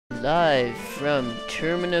Live from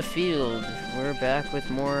Termina Field, we're back with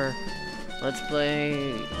more Let's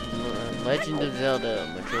Play Legend of Zelda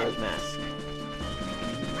Majora's Mask.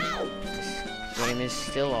 This game is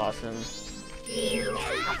still awesome.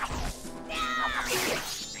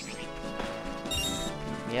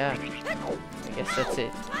 Yeah, I guess that's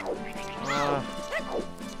it.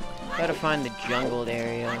 Gotta find the jungled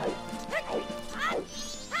area.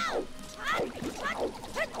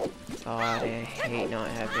 God, I hate not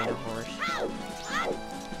having a horse.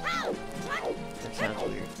 That sounds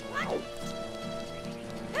weird.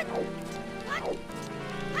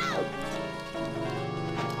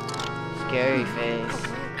 Scary face.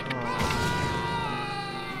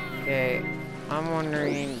 Aww. Okay, I'm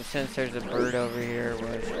wondering, since there's a bird over here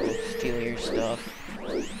where it's going to steal your stuff.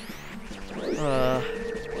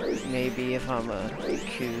 Maybe if I'm a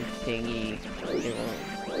coup thingy, it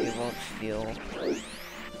won't steal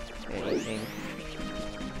anything.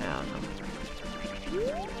 I don't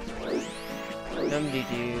know.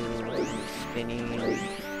 Dum-de-doo. I'm spinning.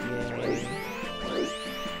 Yay.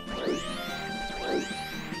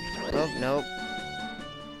 Oh, nope.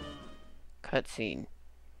 Cutscene.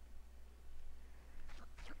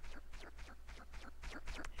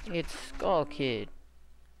 It's Skull Kid.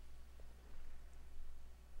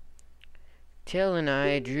 Till and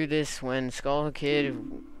I drew this when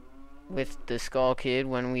with the Skull Kid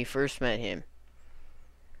when we first met him.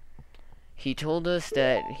 He told us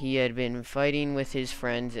that he had been fighting with his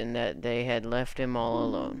friends and that they had left him all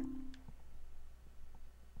alone.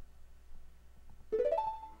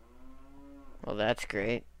 Well, that's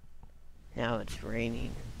great. Now it's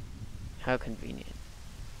raining. How convenient.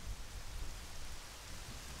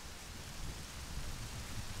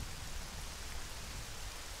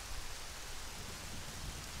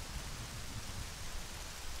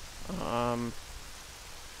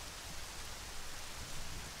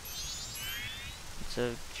 It's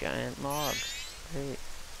a giant log. Great.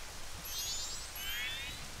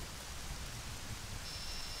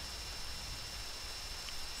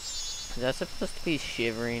 Is that supposed to be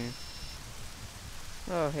shivering?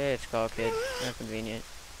 Oh, hey, it's Skull Kid. How convenient.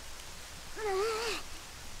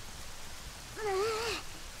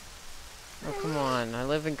 Oh, come on. I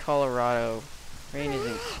live in Colorado. Rain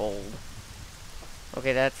isn't cold.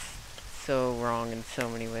 Okay, that's so wrong in so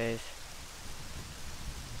many ways.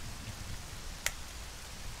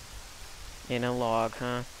 In a log,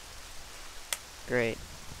 huh? Great.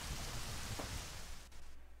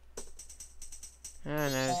 Oh,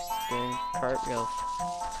 now he's doing cartwheels.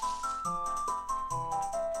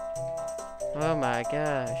 Oh my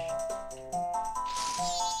gosh.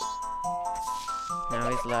 Now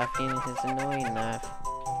he's laughing his annoying laugh.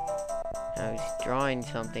 Now he's drawing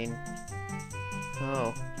something.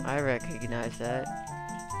 Oh, I recognize that.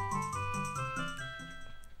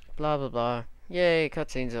 Blah blah blah. Yay,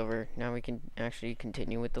 cutscene's over. Now we can actually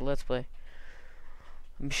continue with the Let's Play.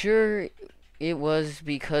 I'm sure it was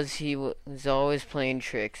because he was always playing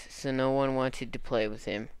tricks, so no one wanted to play with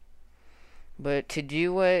him. But to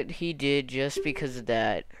do what he did just because of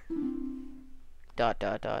that... ... Oh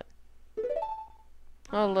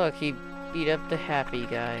look, he beat up the happy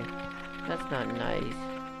guy. That's not nice.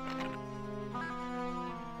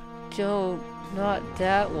 Don't, not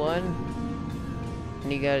that one.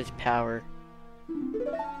 And he got his power.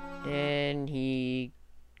 And he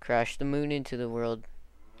crashed the moon into the world.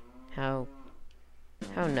 How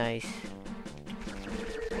nice.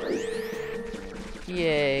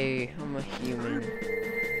 Yay, I'm a human.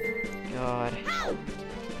 God.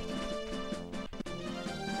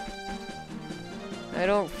 I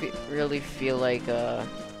don't really feel like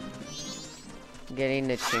getting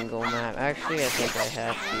the Tingle map. Actually, I think I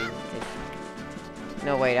have to.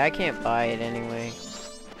 No, wait, I can't buy it anyway.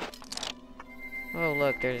 Oh,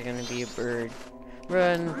 look, there's gonna be a bird.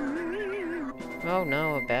 Run! Oh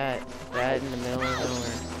no, a bat. Bat in the middle of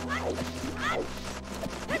nowhere.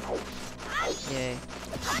 Yay.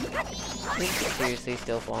 He's seriously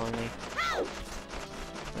still following me.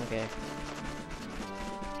 Okay.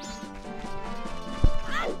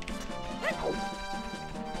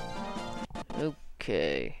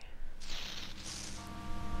 Okay.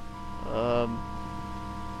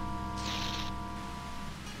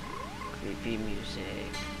 Creepy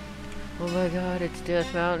music. Oh my god, it's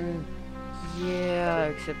Death Mountain. Yeah,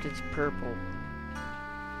 except it's purple.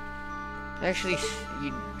 Actually,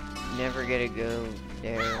 you never get to go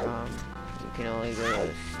there. You can only go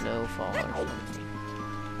to Snowfall or something.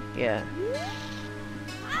 Yeah.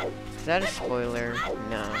 Is that a spoiler?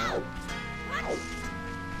 No.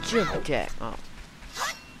 Jump attack. Oh.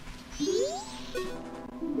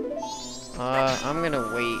 I'm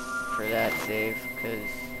gonna wait for that save, because,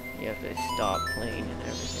 you have to stop playing and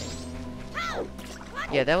everything.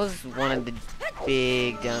 Yeah, that was one of the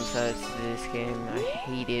big downsides to this game. I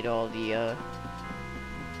hated all the, oh,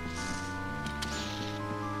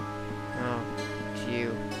 it's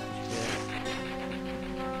you.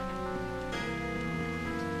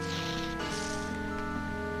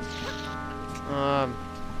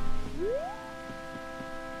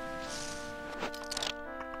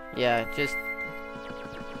 Yeah, just,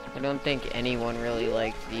 I don't think anyone really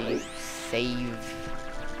liked the save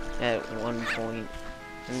at one point.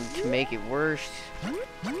 And to make it worse,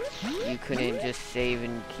 you couldn't just save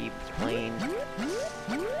and keep playing.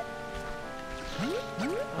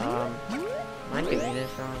 Am I doing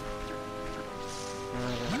this wrong?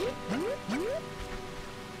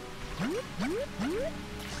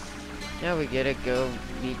 Now we gotta go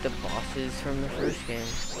meet the bosses from the first game.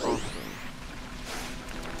 Awesome.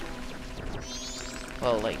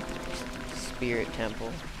 Well, like, Spirit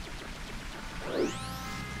Temple.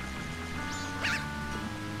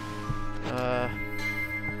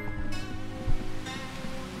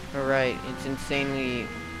 Alright, it's insanely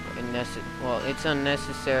it's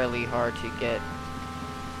unnecessarily hard to get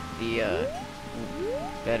the,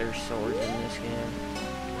 better swords in this game.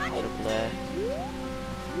 So blah.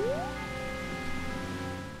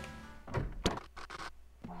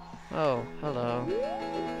 Oh, hello.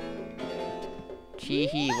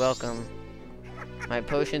 Teehee, welcome. My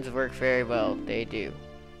potions work very well, they do.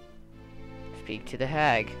 Speak to the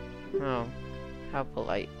hag. Oh, how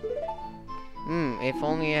polite. If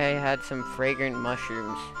only I had some fragrant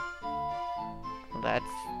mushrooms. Well, that's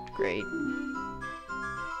great.